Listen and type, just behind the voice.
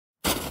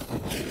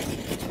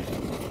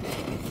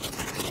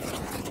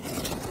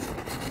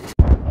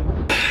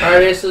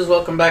Alright, Aces,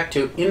 welcome back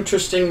to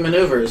Interesting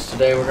Maneuvers.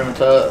 Today we're going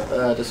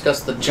to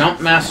discuss the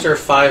Jumpmaster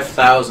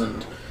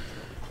 5000.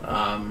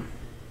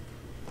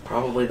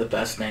 Probably the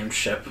best named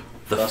ship.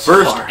 The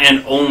first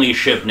and only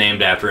ship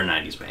named after a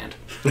 90s band.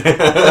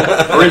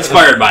 Or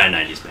inspired by a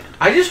 90s band.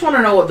 I just want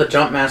to know what the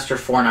Jumpmaster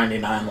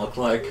 499 looked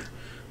like.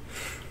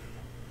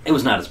 It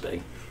was not as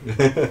big.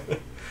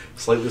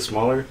 Slightly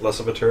smaller,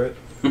 less of a turret.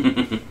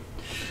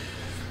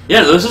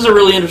 Yeah, this is a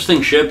really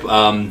interesting ship.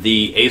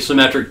 The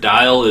asymmetric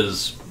dial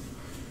is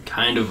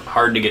kind of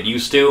hard to get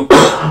used to.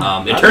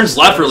 It turns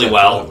left really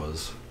well.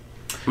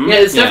 Yeah,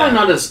 it's definitely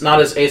not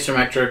as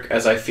asymmetric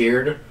as I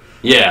feared.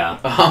 Yeah.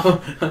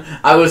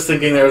 I was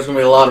thinking there was going to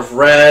be a lot of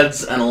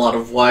reds and a lot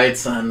of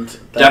whites, and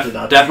that did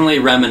not. Definitely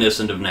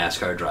reminiscent of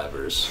NASCAR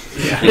drivers.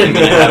 Yeah. I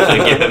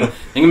think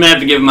I'm gonna have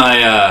to give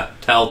my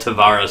Tal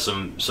Tavara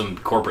some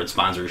corporate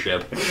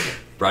sponsorship.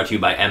 Brought to you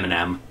by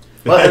Eminem.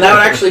 Well, and that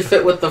would actually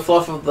fit with the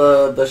fluff of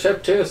the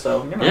ship too.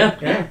 So you know,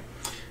 yeah.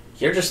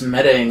 You're just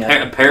metaing.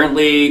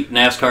 Apparently,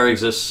 NASCAR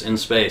exists in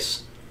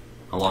space.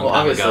 A long time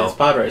obviously ago. It's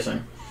pod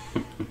racing.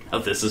 Oh,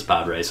 this is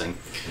pod racing.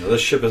 You know,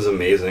 this ship is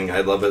amazing.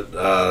 I love it.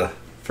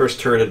 First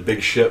turreted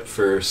big ship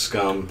for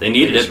Scum. They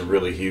needed it. It's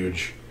really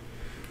huge.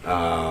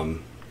 I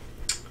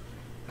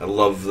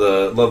love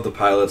the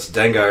pilots.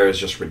 Dengar is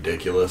just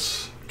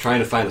ridiculous. Trying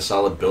to find a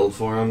solid build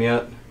for him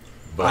yet.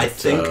 But I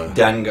think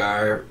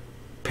Dengar,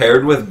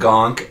 paired with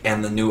Gonk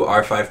and the new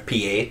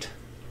R5P8,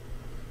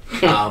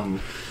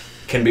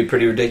 can be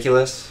pretty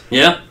ridiculous.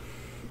 Yeah.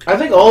 I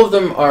think all of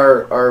them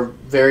are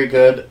very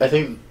good. I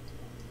think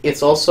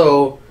it's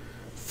also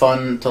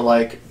fun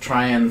to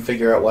try and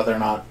figure out whether or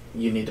not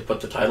you need to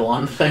put the title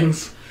on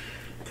things,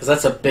 because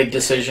that's a big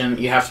decision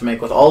you have to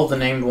make with all of the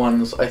named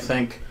ones. I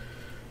think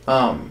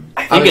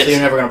obviously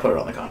you're never going to put it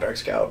on the Contract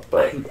Scout,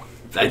 but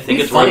I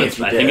think it's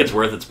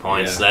worth its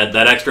points. Yeah.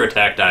 That extra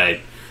attack die,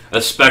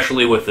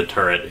 especially with the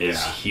turret,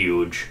 is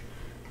huge.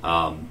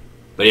 But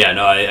yeah,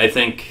 no, I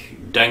think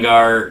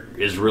Dengar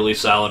is really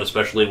solid,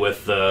 especially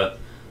with the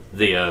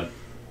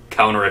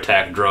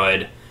counterattack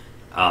droid.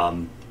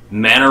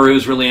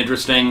 Manaru's really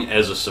interesting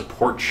as a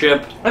support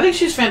ship. I think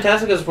she's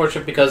fantastic as a support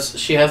ship because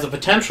she has the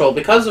potential,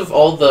 because of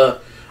all the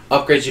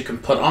upgrades you can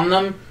put on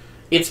them,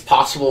 it's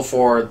possible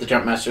for the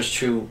Jumpmasters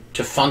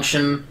to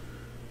function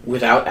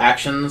without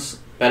actions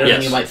better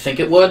than you might think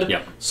it would.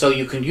 Yep. So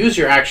you can use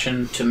your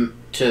action to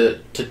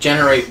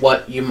generate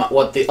what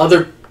the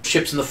other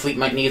ships in the fleet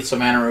might need, so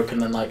Manaru can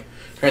then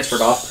transfer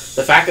it off.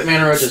 The fact that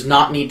Manaru does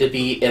not need to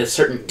be at a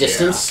certain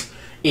distance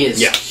is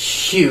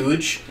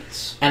huge.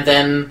 And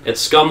then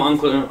it's Scum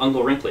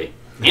Uncle Wrinkly.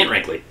 Aunt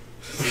Wrinkly.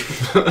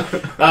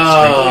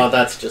 Oh,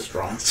 that's just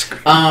wrong.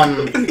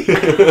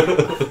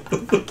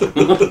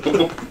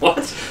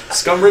 What?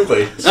 Scum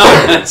Wrinkly.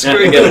 Oh, that's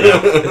very good.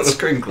 It's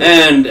crinkly.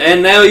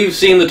 And now you've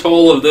seen the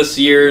toll of this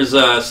year's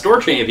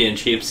store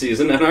championship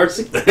season and our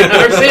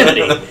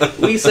sanity.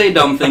 We say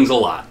dumb things a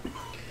lot.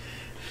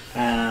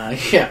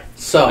 Yeah.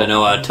 So but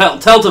no, Tel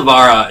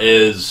Tavara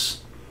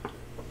is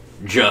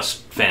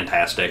just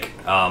fantastic.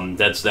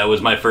 That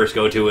was my first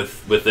go-to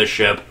with this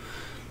ship.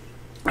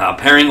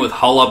 Pairing with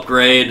hull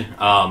upgrade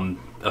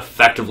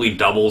effectively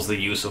doubles the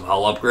use of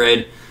hull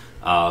upgrade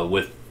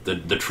with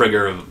the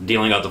trigger of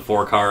dealing out the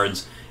 4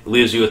 cards. It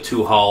leaves you with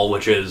 2 hull,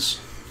 which is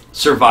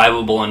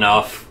survivable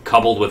enough,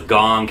 coupled with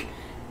Gonk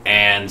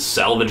and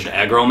salvaged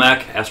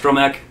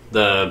Astromech.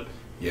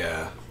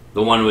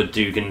 The one with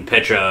you can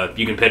pitch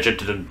it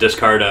to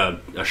discard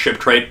a ship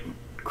trait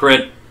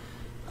crit.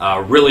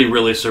 Really,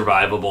 really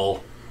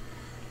survivable.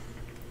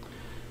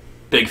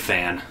 Big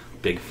fan.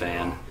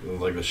 I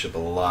like this ship a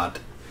lot.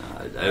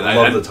 I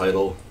love the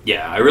title.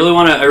 Yeah, I really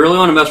want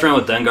to mess around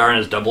with Dengar and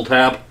his double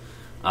tap.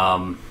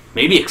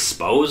 Maybe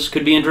Expose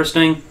could be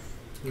interesting.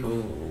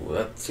 Ooh,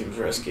 that seems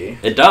risky.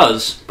 It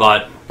does,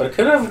 but it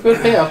could have a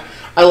good payoff.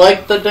 I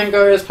like the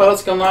Dengar as pilot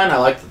skill 9. I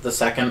like that the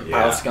second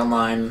pilot skill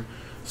 9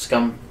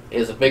 Scum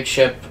is a big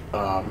ship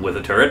with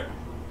a turret.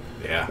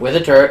 Yeah, with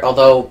a turret.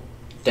 Although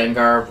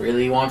Dengar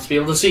really wants to be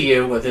able to see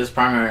you with his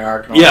primary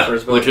arc. And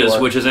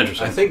which is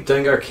interesting. I think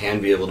Dengar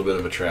can be a little bit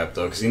of a trap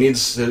though, because he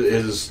needs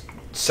his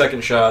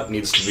second shot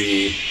needs to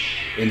be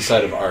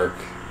inside of arc.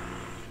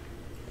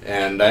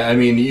 And, I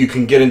mean, you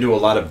can get into a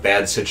lot of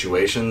bad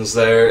situations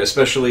there,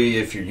 especially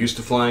if you're used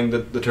to flying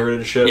the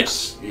turreted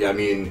ships. Yeah, I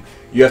mean,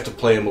 you have to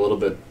play them a little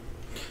bit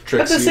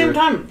trixier. At the same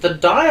time, the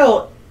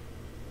dial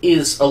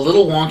is a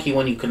little wonky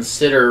when you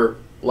consider,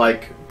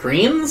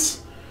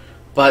 greens,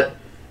 but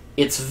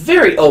it's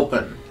very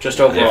open,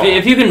 just overall.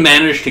 If you can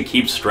manage to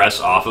keep stress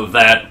off of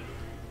that,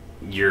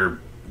 you're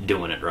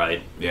doing it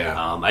right.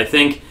 Yeah. I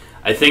think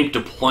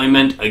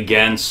deployment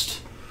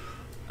against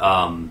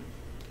a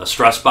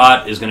stress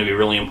bot is going to be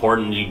really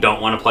important. You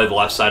don't want to play the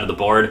left side of the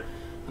board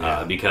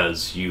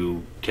because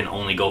you can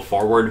only go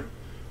forward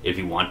if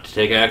you want to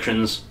take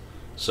actions.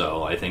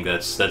 So I think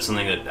that's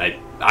something that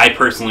I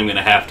personally am going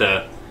to have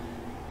to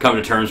come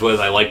to terms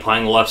with. I like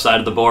playing the left side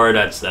of the board.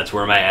 That's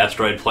where my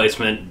asteroid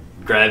placement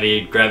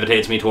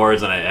gravitates me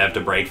towards, and I have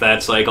to break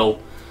that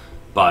cycle.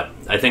 But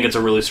I think it's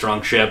a really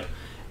strong ship,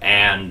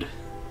 and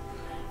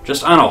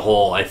just on a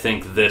whole, I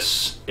think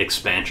this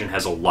expansion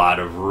has a lot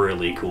of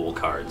really cool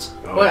cards.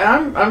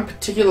 Well, I'm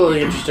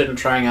particularly interested in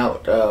trying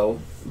out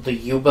the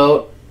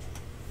U-boat,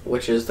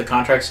 which is the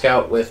contract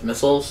scout with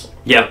missiles,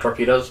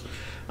 torpedoes.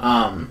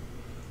 I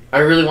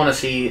really want to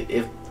see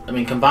if,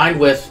 combined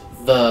with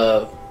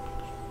the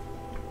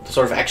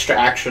sort of extra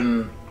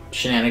action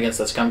shenanigans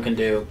that Scum can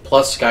do,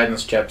 plus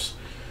guidance chips,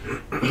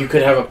 you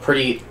could have a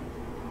pretty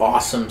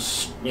awesome,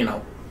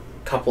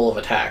 couple of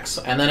attacks.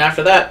 And then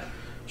after that,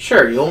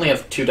 sure, you only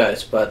have 2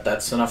 dice, but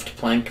that's enough to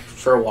plank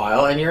for a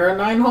while, and you're a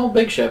 9-hull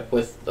big ship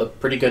with a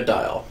pretty good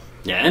dial.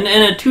 Yeah, and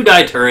a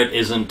 2-die turret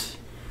isn't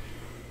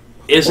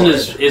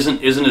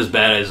as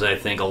bad as I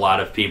think a lot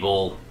of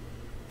people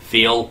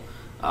feel.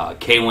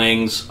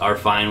 K-Wings are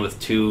fine with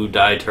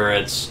 2-die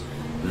turrets.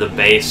 The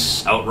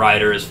base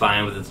Outrider is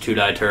fine with its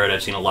 2-die turret.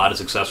 I've seen a lot of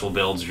successful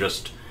builds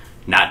just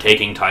not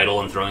taking title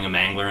and throwing a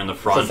Mangler in the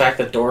front. The fact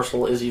that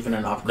Dorsal is even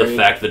an upgrade. The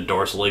fact that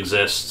Dorsal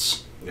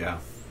exists. Yeah.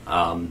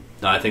 No,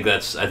 I think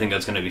that's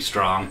going to be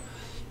strong.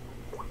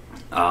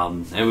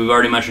 And we've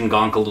already mentioned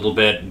Gonk a little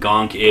bit.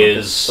 Gonk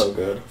is so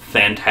good.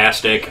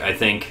 Fantastic. I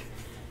think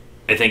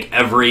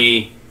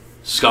every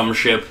Scum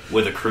ship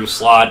with a crew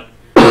slot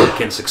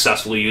can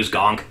successfully use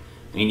Gonk.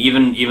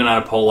 Even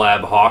on a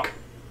Polab Hawk,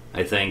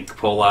 I think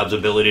Polab's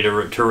ability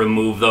to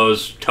remove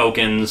those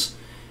tokens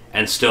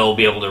and still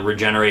be able to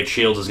regenerate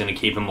shields is going to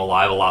keep him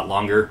alive a lot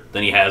longer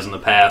than he has in the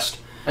past.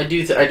 I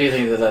do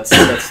think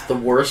that's the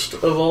worst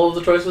of all of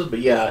the choices, but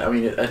yeah,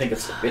 I think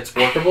it's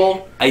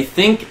workable. I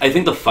think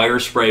the Fire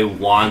Spray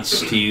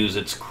wants to use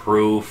its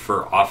crew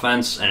for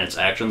offense and its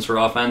actions for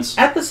offense.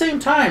 At the same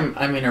time,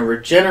 a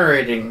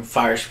regenerating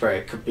Fire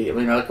Spray could be,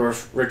 like a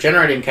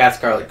regenerating Cath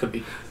Scarlet could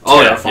be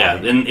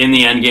terrifying. Yeah. In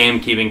the end game,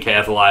 keeping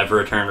Cath alive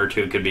for a turn or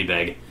 2 could be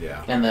big.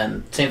 Yeah. And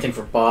then same thing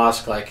for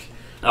Bosk,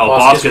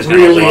 Bosk is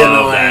really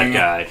gonna love annoying.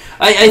 that guy.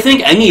 I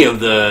think any of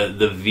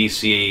the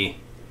VC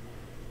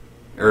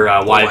or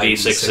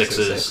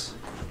YV66s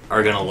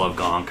are gonna love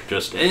Gonk.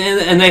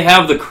 And they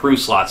have the crew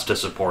slots to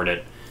support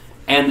it.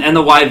 And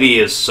the YV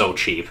is so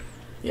cheap.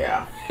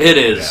 Yeah. It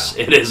is.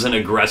 Yeah. It is an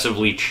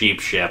aggressively cheap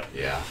ship.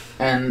 Yeah.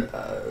 And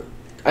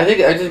I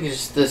think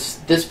it's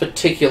just this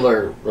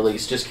particular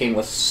release just came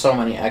with so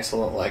many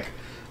excellent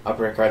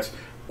upgrade cards.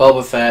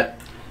 Boba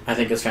Fett, I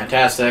think, is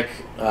fantastic.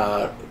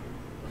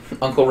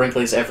 Uncle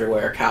Wrinkly's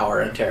everywhere,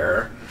 Cower and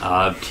Terror.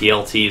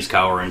 TLT's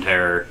Cower and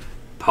Terror.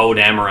 Poe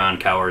Dameron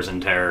cowers in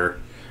terror.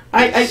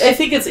 I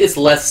think it's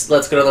less.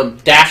 Let's go to them.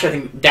 Dash. I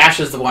think Dash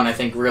is the one. I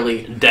think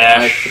really.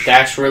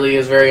 Dash really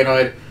is very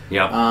annoyed.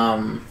 Yep.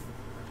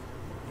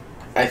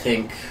 I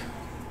think,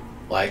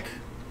 a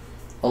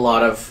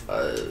lot of.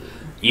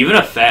 Even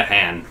a Fat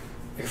Hand.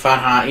 Fat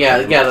Hand. Yeah.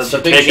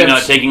 The big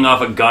ships. Taking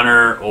off a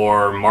gunner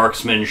or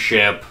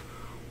marksmanship,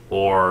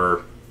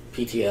 or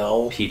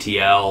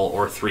PTL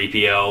or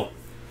 3PO.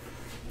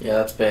 Yeah,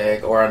 that's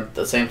big. Or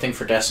the same thing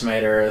for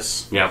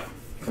Decimators. Yep.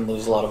 You can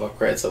lose a lot of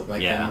upgrades that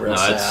make them real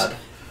sad.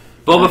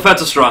 Boba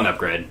Fett's a strong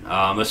upgrade,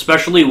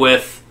 especially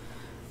with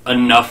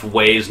enough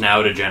ways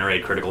now to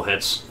generate critical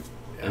hits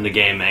in the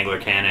game. Angler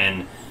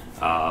Cannon,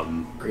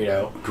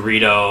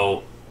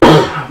 Greedo,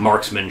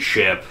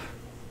 Marksmanship.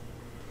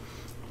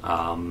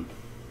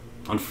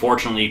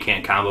 Unfortunately, you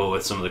can't combo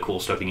with some of the cool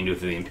stuff you can do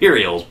through the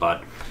Imperials,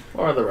 but...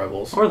 Or the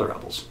Rebels.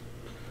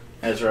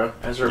 Ezra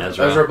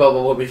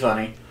Boba would be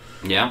funny.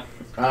 Yeah.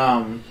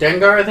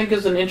 Dengar, I think,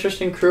 is an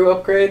interesting crew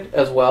upgrade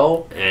as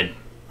well.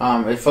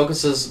 It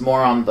focuses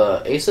more on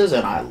the aces,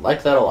 and I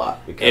like that a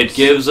lot.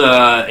 Because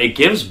it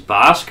gives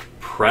Bosk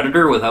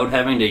Predator without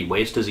having to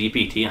waste his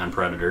EPT on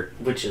Predator,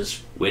 which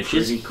is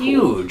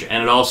huge,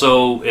 and it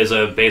also is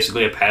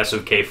basically a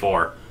passive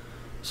K4,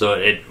 so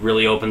it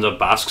really opens up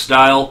Bosk's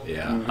dial.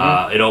 Yeah.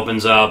 Mm-hmm. It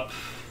opens up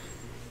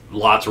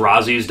lots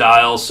Razi's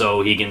dial,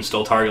 so he can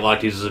still target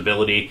lock, use his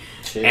ability,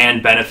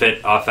 and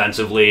benefit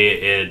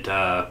offensively.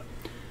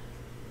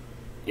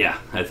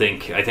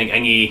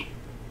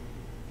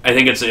 I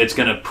think it's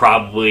going to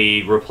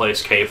probably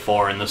replace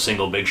K4 in the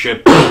single big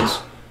ship builds,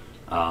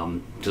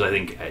 because I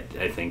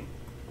think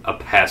a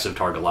passive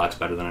target lock's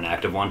better than an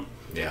active one.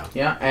 Yeah.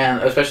 Yeah,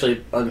 and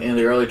especially in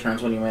the early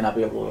turns when you may not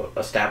be able to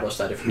establish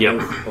that if you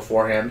move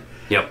beforehand.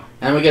 Yep.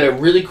 And we get a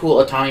really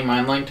cool Atani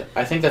Mind Linked.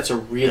 I think that's a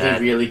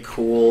really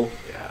cool.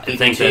 Yeah. I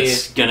think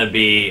that's going to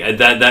be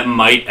that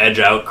might edge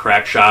out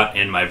Crackshot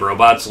in my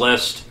Brobots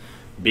list.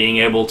 Being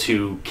able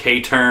to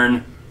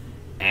K-turn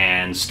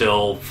and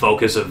still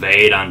focus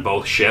evade on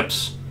both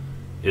ships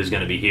is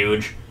going to be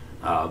huge.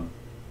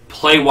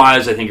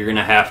 Play-wise, I think you're going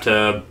to have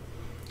to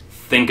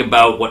think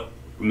about what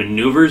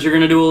maneuvers you're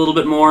going to do a little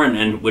bit more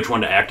and which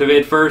one to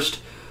activate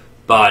first,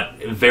 but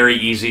very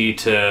easy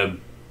to...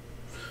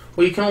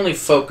 Well, you can only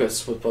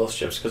focus with both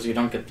ships because you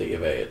don't get the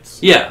evades.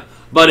 Yeah,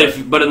 but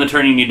in the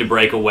turn you need to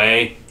break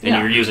away and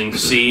you're using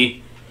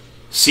C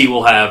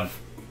will have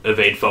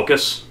evade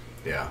focus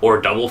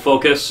or double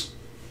focus.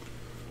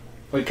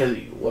 Because,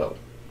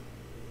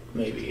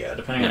 maybe,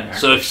 depending on your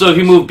so if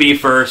you move B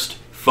first,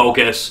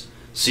 focus,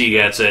 C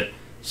gets it,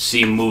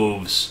 C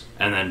moves,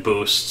 and then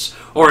boosts.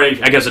 Or I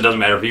guess it doesn't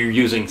matter if you're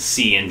using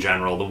C in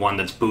general. The one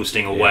that's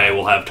boosting away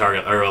will have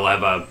target, or will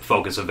have a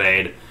focus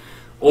evade.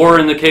 Or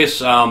in the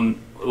case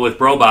with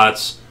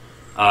Brobots,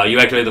 you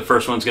activate the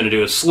first one's going to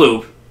do a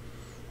sloop.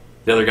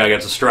 The other guy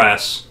gets a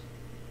stress,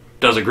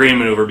 does a green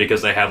maneuver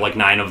because they have like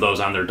 9 of those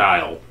on their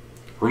dial.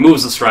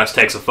 Removes the stress,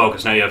 takes a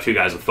focus. Now you have 2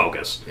 guys with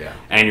focus. Yeah.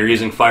 And you're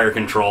using fire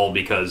control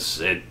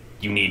because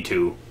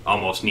you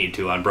almost need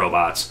to on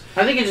Brobots.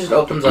 I think it just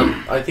opens up.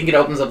 I think it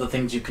opens up the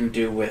things you can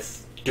do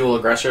with dual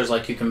aggressors.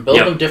 Like you can build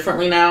them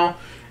differently now,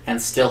 and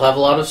still have a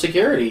lot of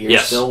security. You're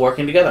still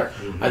working together.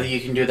 I think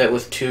you can do that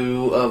with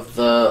 2 of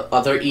the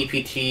other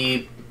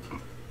EPT,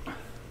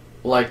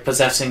 like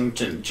possessing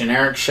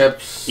generic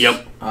ships.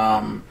 Yep.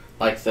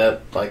 Like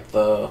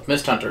the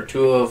Mist Hunter,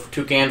 2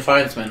 Gan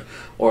Findsmen,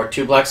 or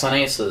 2 Black Sun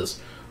Aces,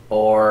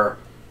 or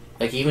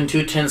like even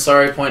 2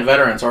 Tensari Point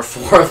veterans, or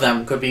 4 of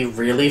them could be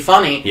really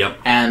funny. Yep.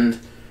 And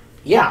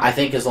yeah, I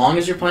think as long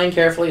as you're playing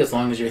carefully, as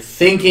long as you're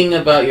thinking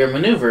about your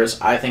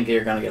maneuvers, I think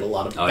you're going to get a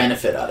lot of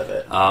benefit out of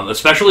it.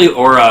 Especially,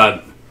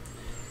 I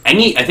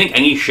think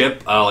any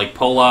ship like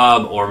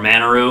Polob or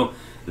Manaru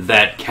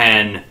that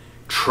can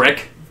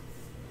trick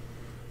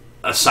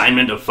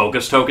assignment of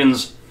focus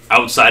tokens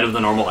outside of the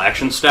normal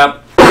action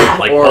step,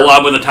 like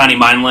Polob with a tiny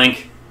mind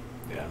link,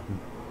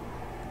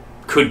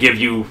 could give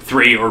you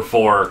 3 or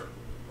 4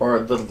 or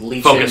the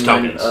Leech focus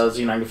tokens,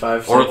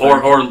 Z95,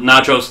 or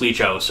Nachos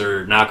Leechos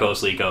or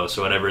Nakos Leekos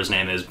or whatever his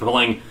name is,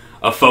 pulling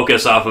a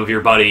focus off of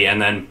your buddy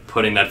and then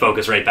putting that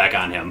focus right back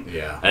on him.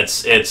 Yeah,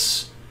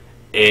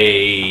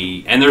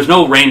 and there's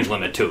no range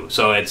limit too,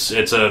 so it's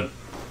a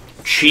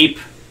cheap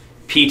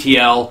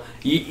PTL.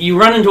 You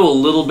run into a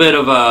little bit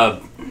of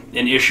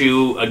an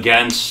issue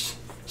against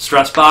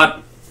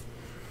Stressbot.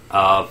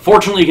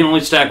 Fortunately, you can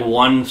only stack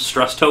 1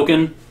 stress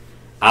token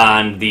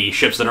on the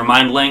ships that are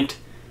mind linked,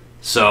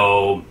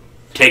 so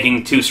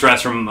taking 2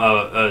 stress from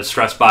a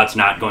stress bot's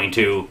not going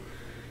to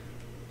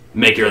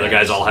make your other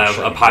guys all have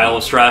a pile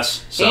of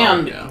stress. So,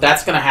 and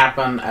that's going to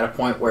happen at a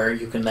point where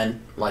you can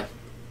then like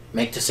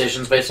make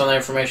decisions based on that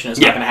information. It's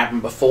not going to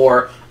happen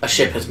before a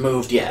ship has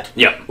moved yet.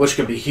 Yep. Which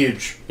could be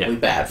hugely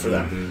bad for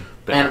them.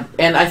 Mm-hmm.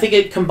 And I think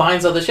it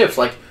combines other ships.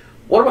 Like,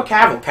 what about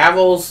Cavill?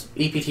 Cavill's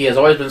EPT has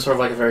always been sort of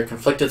like a very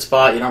conflicted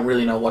spot. You don't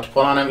really know what to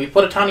put on him. You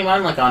put a tiny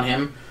mind link on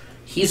him,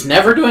 he's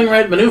never doing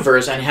red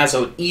maneuvers and has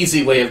an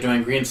easy way of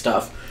doing green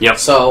stuff. Yep.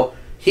 So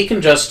he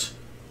can just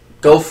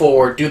go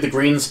forward, do the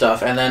green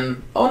stuff, and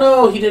then, oh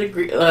no, he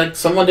did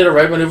someone did a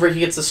red maneuver, he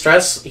gets the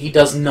stress, he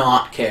does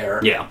not care.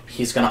 Yeah.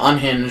 He's going to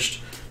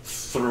unhinged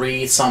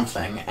 3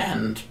 something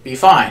and be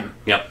fine.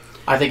 Yep.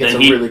 I think it's a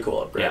really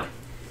cool upgrade. Yeah.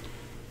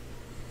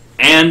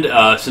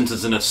 And since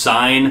it's an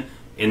assign,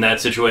 in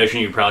that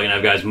situation, you're probably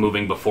going to have guys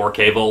moving before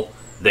Cable.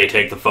 They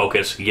take the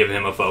focus, give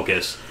him a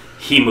focus.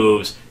 He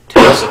moves,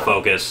 takes a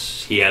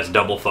focus. He has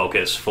double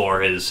focus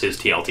for his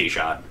TLT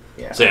shot.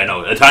 Yeah. So yeah,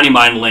 no, a tiny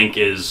mind link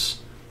is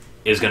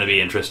going to be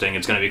interesting.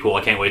 It's going to be cool.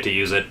 I can't wait to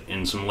use it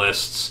in some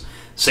lists.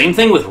 Same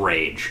thing with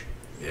Rage.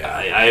 Yeah.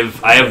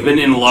 I have been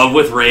in love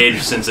with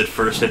Rage since it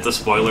first hit the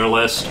spoiler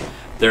list.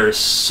 There's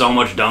so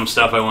much dumb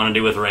stuff I want to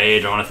do with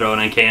Rage. I want to throw it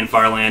on Kane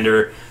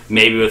Farlander,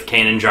 maybe with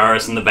Kane and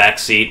Jarrus in the back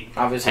seat,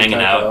 hanging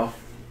out.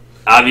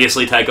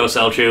 Obviously, Tycho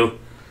Selchu.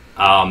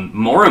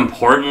 More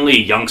importantly,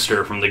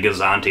 Youngster from the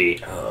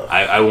Gazanti.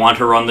 I want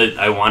to run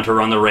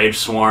the Rage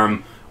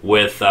Swarm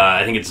with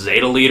I think it's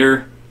Zeta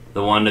Leader,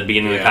 the one at the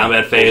beginning of the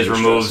combat phase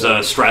removes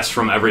stress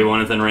from everyone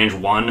within range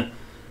 1.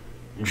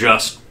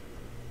 Just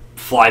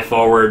fly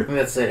forward. I think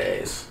that's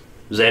Zeta Ace.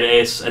 Zeta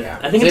Ace. Yeah.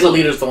 I think Zeta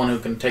Leader's the one who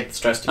can take the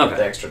stress to get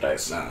the extra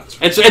dice. No,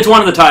 it's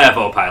one of the TIE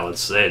FO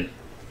pilots.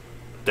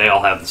 They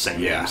all have the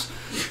same names,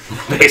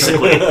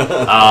 basically.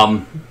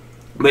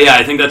 But yeah,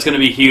 I think that's going to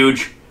be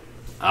huge.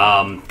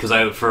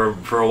 Because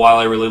for a while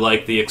I really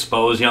liked the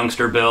Expose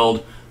Youngster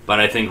build,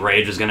 but I think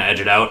Rage is going to edge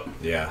it out.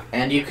 Yeah.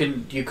 And you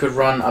could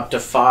run up to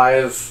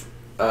 5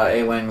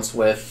 A-Wings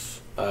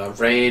with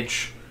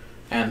Rage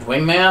and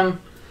Wingman,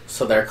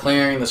 so they're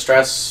clearing the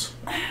stress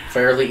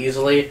fairly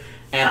easily.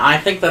 And I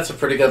think that's a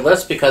pretty good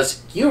list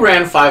because you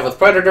ran 5 with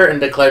Predator and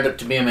declared it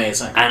to be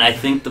amazing. And I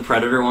think the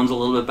Predator one's a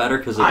little bit better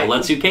because it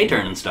lets you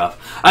K-turn and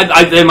stuff.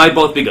 They might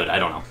both be good. I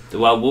don't know.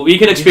 Well, we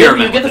can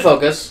experiment. You get the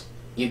focus.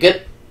 You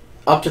get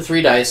up to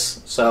 3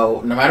 dice,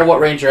 so no matter what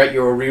range you're at,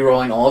 you're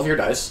re-rolling all of your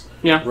dice,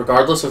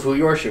 regardless of who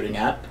you are shooting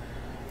at.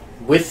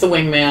 With the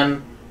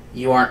Wingman,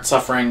 you aren't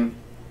suffering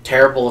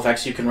terrible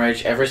effects. You can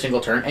rage every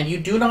single turn, and you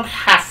do not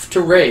have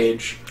to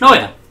rage. Oh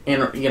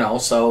yeah.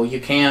 So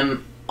you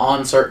can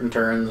on certain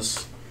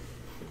turns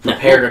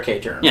prepare to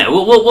K-turn. Yeah,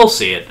 we'll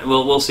see it.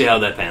 We'll see how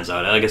that pans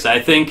out. Like I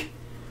said,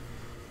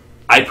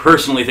 I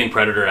personally think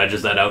Predator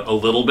edges that out a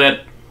little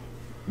bit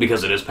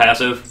because it is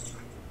passive.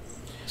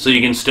 So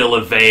you can still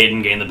evade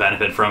and gain the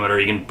benefit from it, or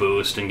you can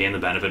boost and gain the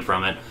benefit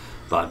from it.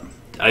 But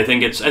I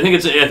think it's an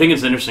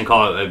interesting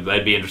call.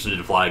 I'd be interested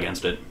to fly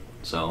against it.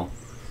 So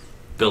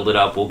build it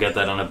up. We'll get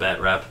that on a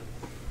bet rep.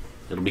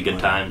 It'll be good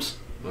times.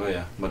 Oh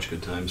yeah, much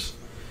good times.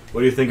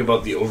 What do you think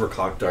about the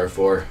overclocked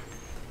R4?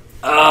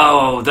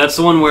 Oh, that's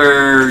the one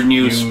where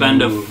you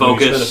spend a When you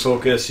focus. spend a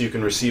focus, you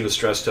can receive a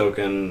stress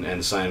token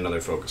and assign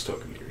another focus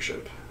token to your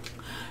ship.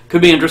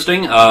 Could be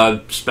interesting,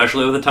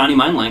 especially with a tiny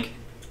mind link.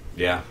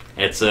 Yeah.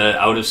 It's a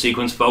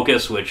out-of-sequence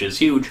focus, which is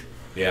huge.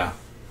 Yeah.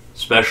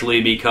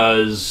 Especially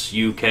because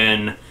you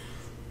can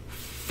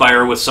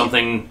fire with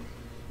something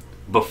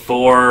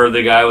before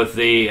the guy with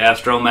the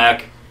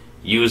astromech,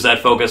 use that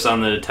focus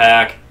on the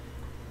attack,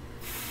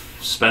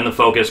 spend the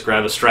focus,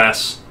 grab a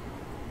stress,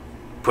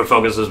 put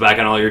focuses back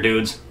on all your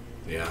dudes.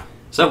 Yeah.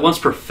 Is that once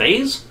per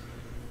phase?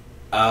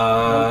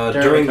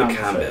 During the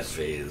combat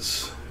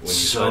phase. When you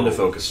So- spend a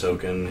focus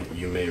token,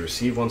 you may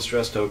receive one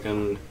stress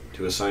token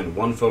to assign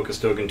one focus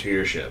token to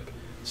your ship.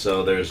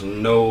 So there's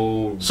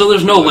no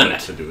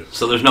limit. to do it.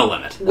 So there's no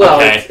limit. Well,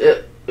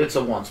 okay. it's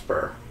a once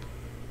per.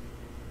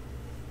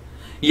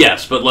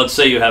 Yes, but let's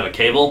say you have a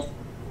cable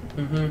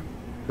Mm-hmm.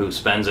 who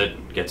spends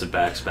it, gets it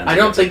back, spends it, I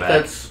don't gets it think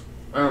back.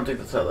 I don't think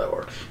that's how that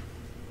works.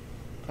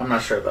 I'm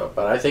not sure though,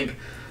 but I think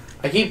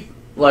the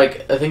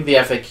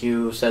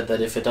FAQ said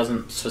that if it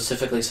doesn't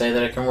specifically say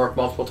that it can work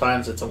multiple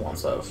times, it's a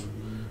once of.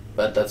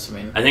 But I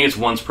think it's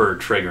once per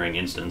triggering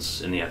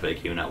instance in the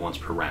FAQ, not once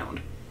per round.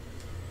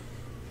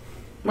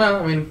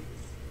 Well,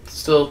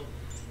 still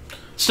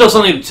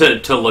something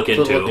to look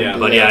into. into,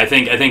 But yeah. I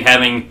think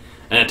having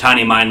a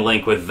tiny mind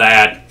link with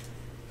that,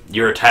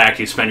 you're attacked,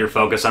 you spend your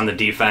focus on the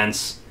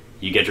defense,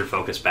 you get your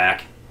focus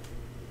back,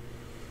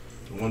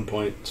 1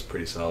 point is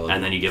pretty solid.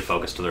 and then you give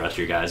focus to the rest of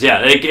your guys. Yeah,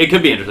 it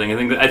could be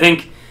interesting. I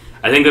think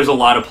there's a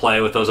lot of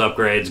play with those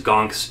upgrades.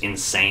 Gonk's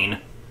insane.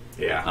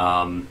 Yeah.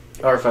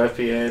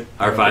 R5P8.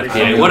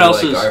 R5P8. What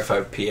else is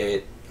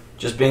R5P8?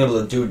 Just being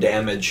able to do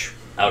damage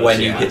Out of when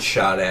you sequence. get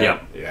shot at.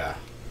 Yep. Yeah.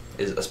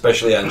 Is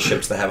especially on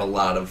ships that have a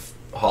lot of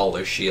hull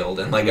or shield.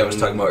 And like I was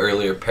talking about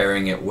earlier,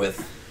 pairing it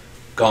with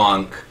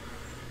Gonk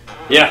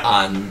Yeah.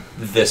 on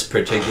this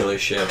particular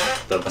ship.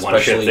 The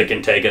one ship that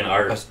can take an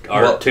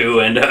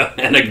R2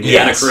 and a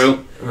Yes.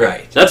 crew.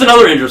 Right. That's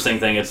another interesting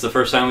thing. It's the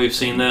first time we've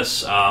seen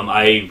this.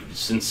 I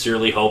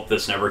sincerely hope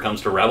this never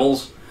comes to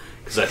Rebels,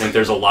 because I think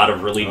there's a lot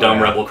of really dumb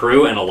yeah. Rebel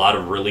crew and a lot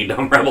of really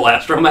dumb Rebel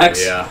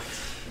astromechs. Yeah.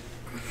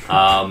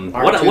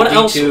 What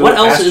else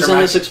is in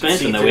this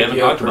expansion that we haven't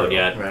talked about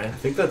yet? Right. I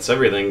think that's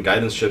everything.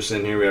 Guidance chips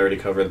in here. We already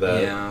covered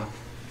that.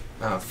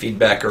 Yeah.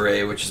 Feedback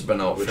array, which has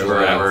been out Which for is a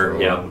while. forever. for a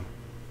Yep. while.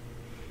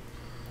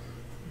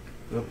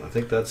 Yep, I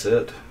think that's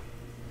it.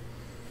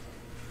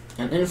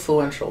 An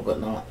influential but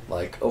not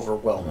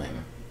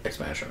overwhelming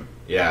expansion.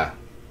 Yeah.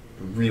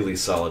 Really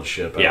solid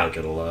ship. I Yeah. like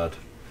it a lot.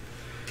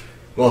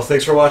 Well,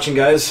 thanks for watching,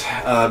 guys.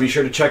 Be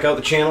sure to check out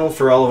the channel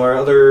for all of our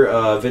other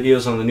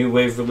videos on the new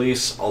Wave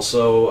release.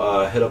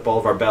 Also, hit up all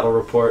of our battle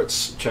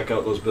reports. Check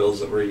out those builds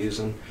that we're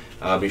using.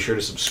 Be sure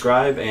to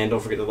subscribe, and don't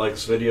forget to like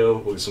this video.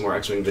 We'll get some more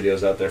X-Wing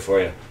videos out there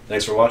for you.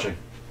 Thanks for watching.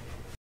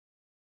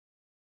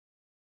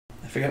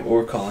 I forget what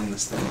we're calling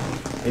this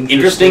thing.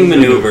 Interesting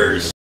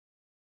maneuvers.